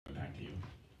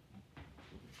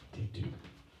do.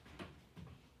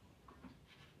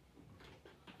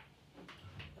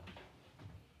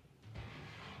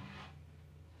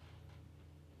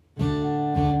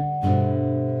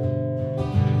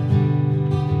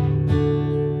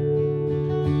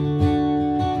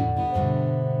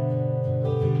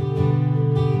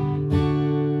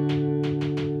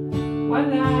 White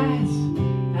lies,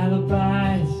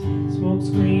 alibis, smoke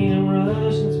screen and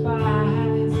Russian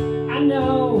spies. I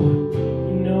know,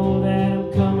 you know that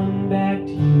I'm coming back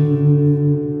to you.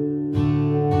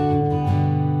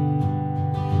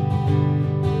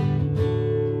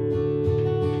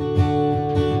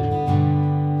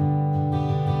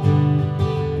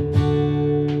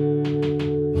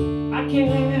 I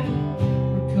can't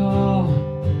recall,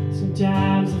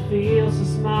 sometimes I feel so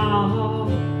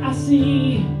small. I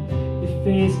see your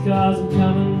face 'cause I'm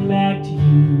coming back to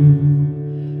you.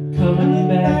 Coming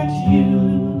back to you.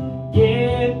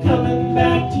 Yeah, coming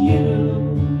back to you.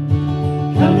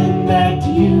 Coming back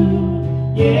to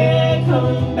you. Yeah,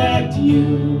 coming back to you.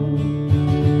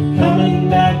 Coming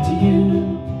back to you.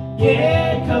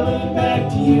 Yeah, coming back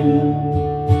to you.